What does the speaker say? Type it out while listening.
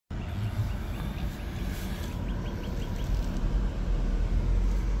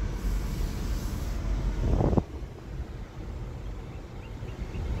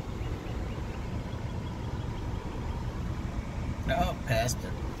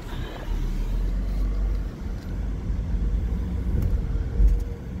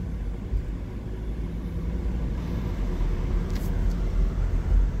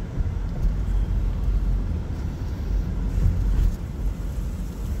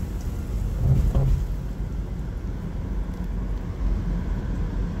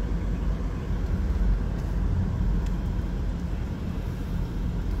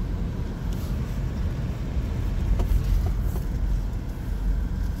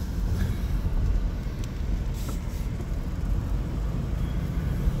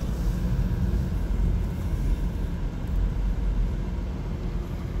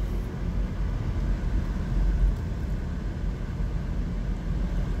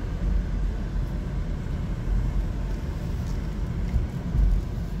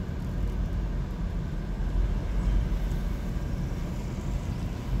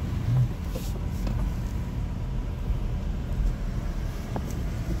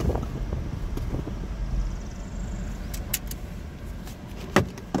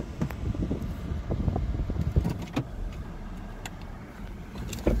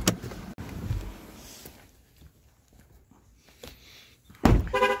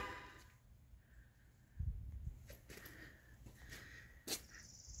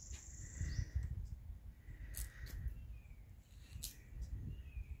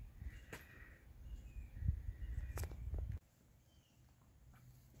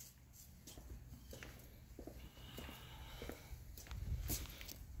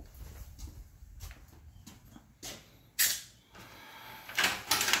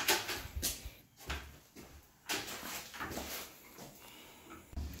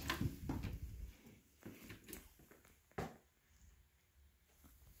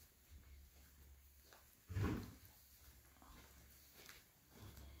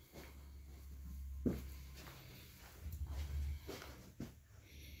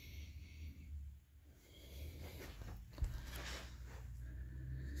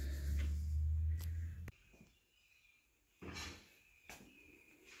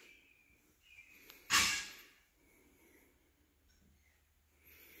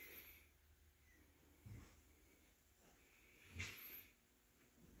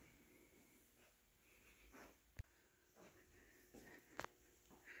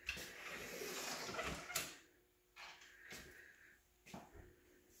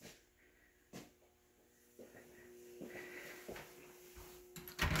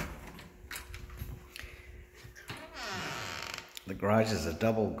The garage is a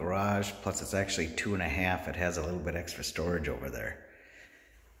double garage, plus it's actually 2.5. It has a little bit extra storage over there.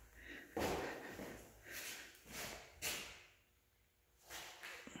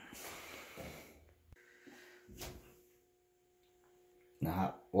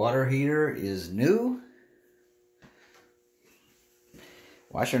 Now, water heater is new.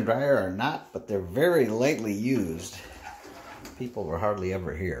 Washer and dryer are not, but they're very lightly used. People were hardly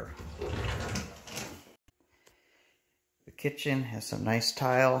ever here. The kitchen has some nice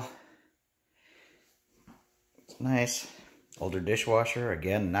tile. It's nice. Older dishwasher,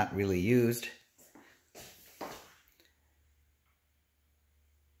 again, not really used.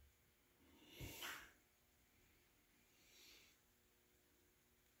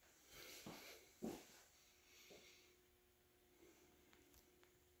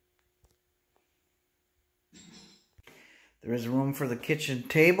 There is room for the kitchen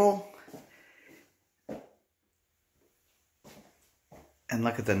table. And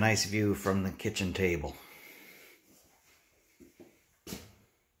look at the nice view from the kitchen table.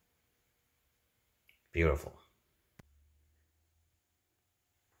 Beautiful.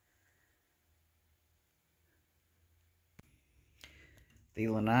 The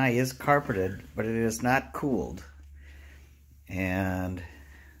lanai is carpeted, but it is not cooled. And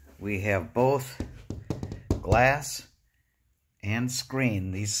we have both glass and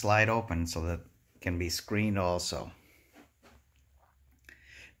screen. These slide open so that it can be screened also.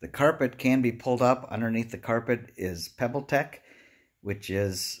 The carpet can be pulled up. Underneath the carpet is Pebble Tech, which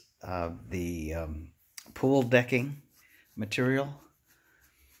is the pool decking material.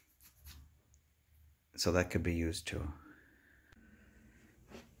 So that could be used too.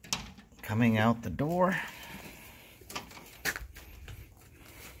 Coming out the door.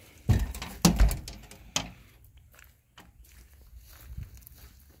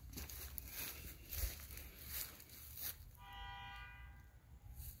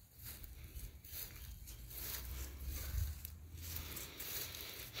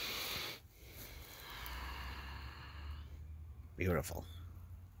 Beautiful.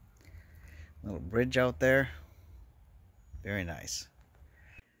 Little bridge out there. Very nice.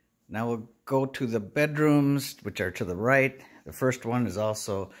 Now we'll go to the bedrooms, which are to the right. The first one is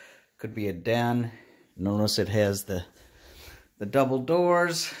also, could be a den. Notice it has the double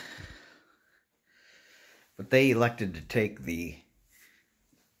doors. But they elected to take the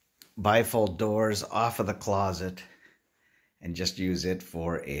bifold doors off of the closet and just use it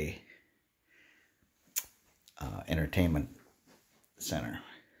for a entertainment center.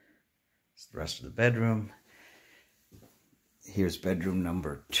 It's the rest of the bedroom. Here's bedroom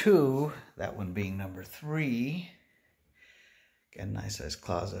number 2, that one being number 3. Again, nice size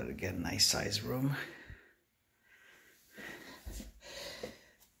closet, again, nice size room.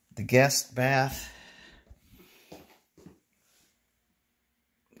 The guest bath,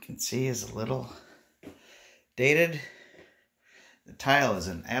 you can see, is a little dated. The tile is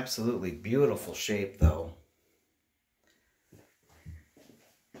in absolutely beautiful shape though.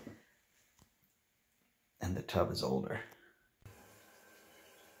 And the tub is older.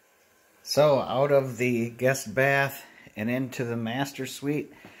 So out of the guest bath and into the master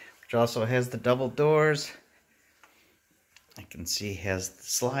suite, which also has the double doors. I can see has the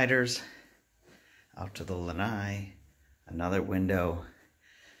sliders out to the lanai, another window.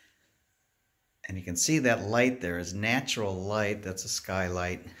 And you can see that light there is natural light. That's a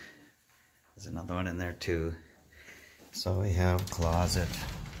skylight. There's another one in there too. So we have closet,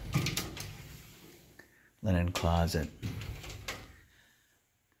 linen closet,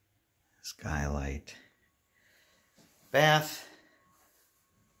 skylight, bath,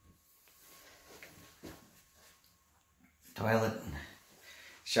 toilet,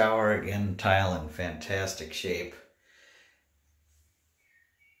 shower, again, tile in fantastic shape.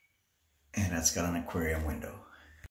 And it's got an aquarium window.